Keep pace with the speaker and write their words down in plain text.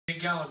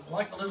going.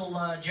 Like the little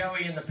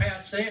Joey in the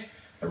pouch there,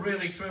 a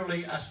really,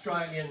 truly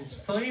Australian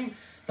theme.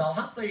 They'll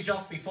hunt these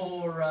off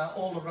before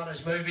all the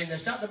runners move in. They're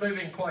starting to move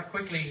in quite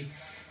quickly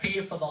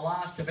here for the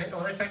last event.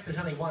 Well, in fact, there's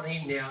only one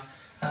in now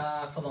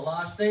for the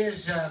last.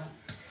 There's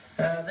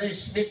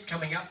Snip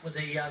coming up with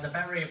the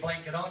barrier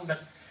blanket on.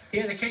 But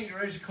yeah, the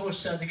Kangaroos, of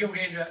course, the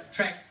Gilgandra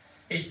track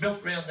is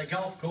built around the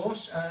golf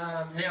course.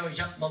 Now he's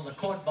up on the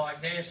quad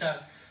bike there, so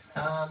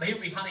he'll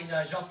be hunting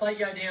those off. They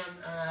go down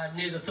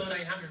near the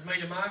 1,300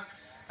 metre mark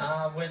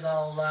where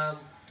they'll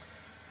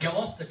go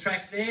off the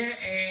track there,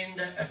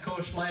 and of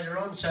course later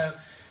on, so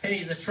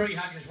any of the tree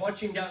huggers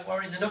watching, don't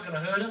worry, they're not going to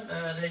hurt them.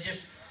 They're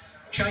just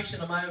chasing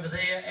them over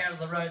there out of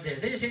the road there.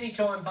 There's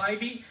Anytime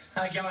Baby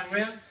going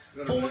round.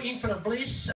 For Infinite Bliss.